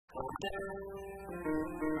Love,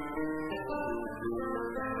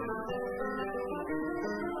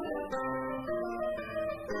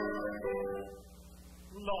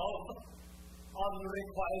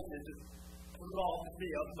 unrequited, robbed me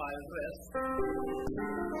of my rest.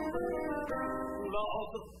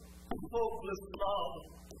 Love, hopeless love,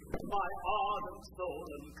 my ardent soul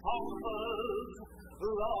encumbers.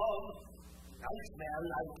 Love,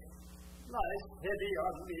 nightmare-like, lies heavy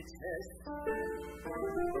on me chest,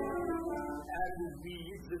 and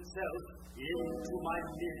weaves itself into my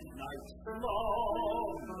midnight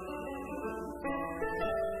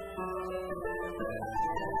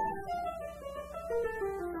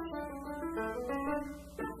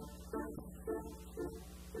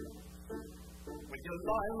When you're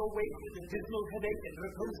lying awake with a dismal headache and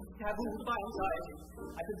repose tabooed by anxiety,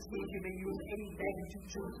 I conceive you may use any baggage you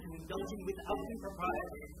choose to indulge in without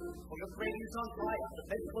impropriety. For your brain is on fire, the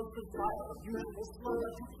bedclothes of fire, of usual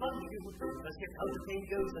slumber to plunge you, as your counterpane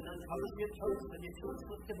goes and uncovers your toes, and your toes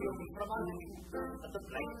slip severely from under you. But the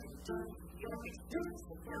blanket you experience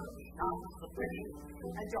the melody, sounds the brain,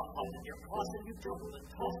 and your heart and your cross, and you tumble and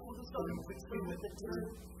toss to the sun which swim with the tune.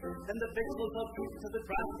 Then the bedclothes are put to the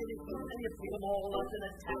ground in your feet, and you feel them all up in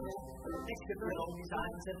a tangle. Next to the long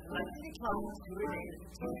designs and lightning clouds to remain at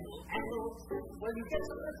continual angles. Well, you get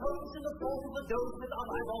to the toes in the fold of the dose with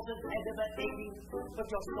eyeballs and head of an aching, but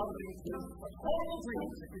you're slumbering too. But horrible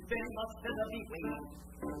dreams that you very much better be waiting.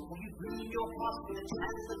 For you dream your heart with a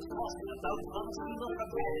chance of tossing about on a scheme of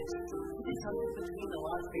revenge. It is something between the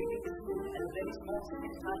large baby and a very small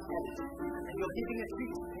six-month head. And you're giving a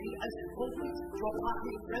treat to any uncontrollably to your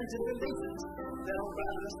party, friends, and relations. They're all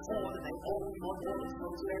rather torn, and they all be more mortals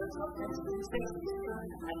from spare sometimes to spaces.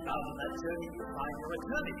 And out of that journey you find your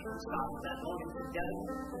eternity to start that longing together.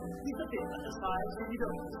 He's a bit undersized, and you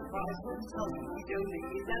don't be surprised when he tells you he's only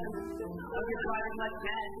 11. I'll be driving like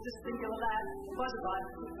mad with a singular lad, but by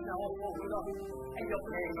now all forward up, and you're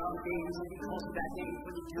playing around games and because of that age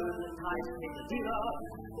when you turn the tide to take the dealer.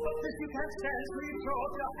 But this you can't stand, so you throw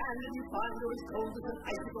up your hand and you find you're as cold as an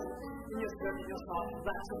icicle. And you're skirting your soft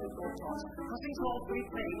flats of the floor toss, crossing all three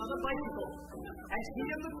playing on a bicycle. And he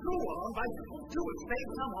and the crew are on bicycle too, it's made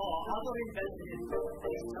somehow or other invented. And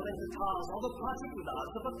he's telling the cars all the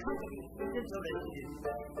particulars of a company he's interested in.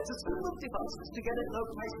 It's a school of devices to get at low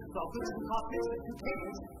prices of goods and carpets and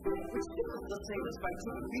containers, which differs the same as by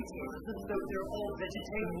two retailers as though they're all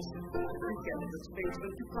vegetarians. You get in the space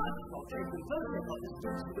when two private cultures and both their mothers do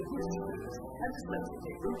to the food trees, and the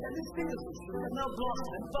slendy fruit and the fingers and they'll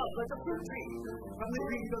blossom and bud like a fruit tree. From the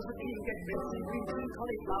green goes the pink and red and green and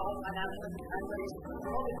cauliflower, pineapple and cranberries,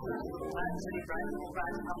 cauliflower, plants and granular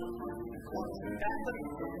grass, apples, corns and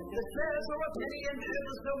cranberries. The shares are a penny and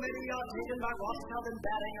ever so many are taken by Rothschild and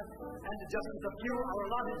batting, and just as a few are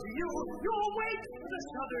allotted to you, you'll wait with a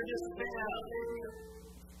shudder despair.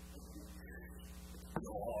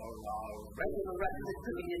 Regular record is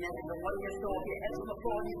cooking in it, and the one you saw, your head on the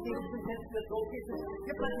floor, and you think it's intense to the soul kisses.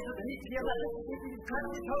 Your pleasures of the heat to your left, you cut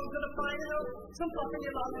your toes on a fine note, some fluff in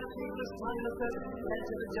your love, and sleepless time in the third, and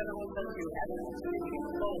to the general sense you haven't seen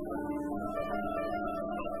it over.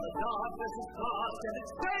 The darkness is past, and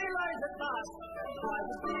it's daylight at last. Try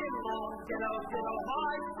to be along, get out,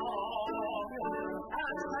 my song.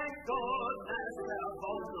 And thank God that they're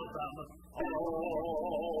both of them over.